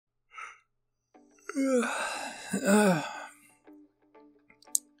Good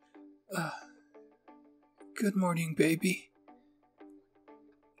morning, baby.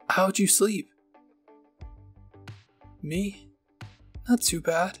 How'd you sleep? Me? Not too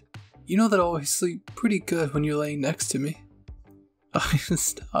bad. You know that I always sleep pretty good when you're laying next to me.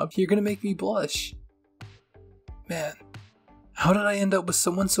 Stop, you're gonna make me blush. Man, how did I end up with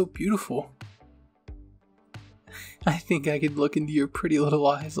someone so beautiful? I think I could look into your pretty little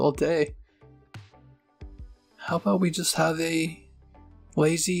eyes all day. How about we just have a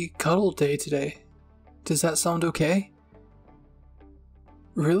lazy cuddle day today? Does that sound okay?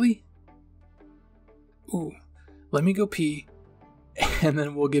 Really? Ooh, let me go pee, and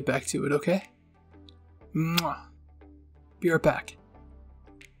then we'll get back to it, okay? Mwah. Be right back.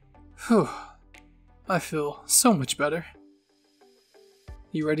 Whew. I feel so much better.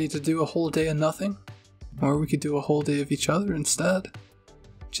 You ready to do a whole day of nothing? Or we could do a whole day of each other instead.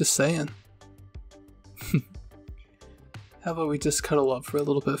 Just saying. How about we just cuddle up for a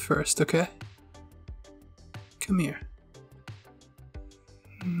little bit first, okay? Come here.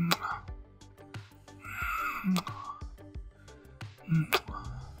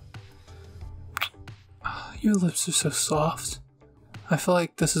 Your lips are so soft. I feel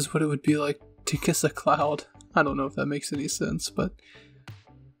like this is what it would be like to kiss a cloud. I don't know if that makes any sense, but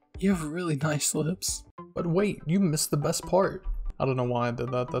you have really nice lips. But wait, you missed the best part. I don't know why I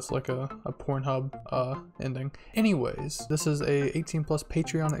did that. That's like a Pornhub ending. Anyways, this is a 18+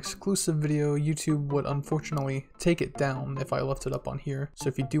 Patreon exclusive video. YouTube would unfortunately take it down if I left it up on here. So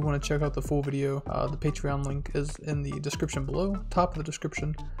if you do want to check out the full video, the Patreon link is in the description below, top of the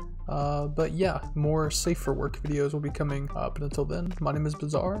description. But yeah, more safe for work videos will be coming up. And until then, my name is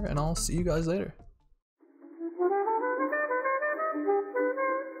Bizarre, and I'll see you guys later.